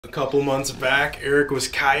A couple months back, Eric was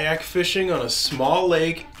kayak fishing on a small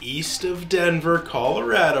lake east of Denver,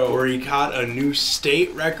 Colorado, where he caught a new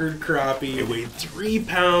state record crappie. It weighed 3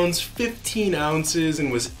 pounds, 15 ounces,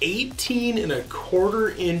 and was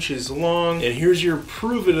 18¼ inches long. And here's your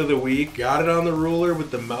prove it of the week. Got it on the ruler with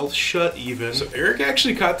the mouth shut even. So Eric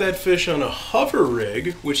actually caught that fish on a hover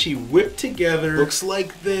rig, which he whipped together. Looks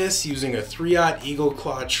like this, using a 3/0 Eagle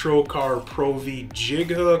Claw Trocar Pro V jig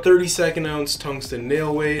hook, 32nd ounce tungsten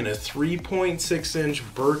nail weight, and a 3.6-inch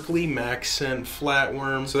Berkeley Max Scent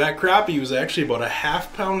flatworm. So that crappie was actually about a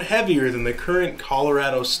 ½ pound heavier than the current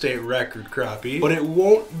Colorado state record crappie, but it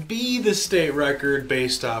won't be the state record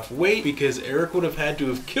based off weight because Eric would have had to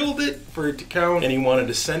have killed it for it to count, and he wanted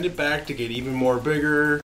to send it back to get even more bigger.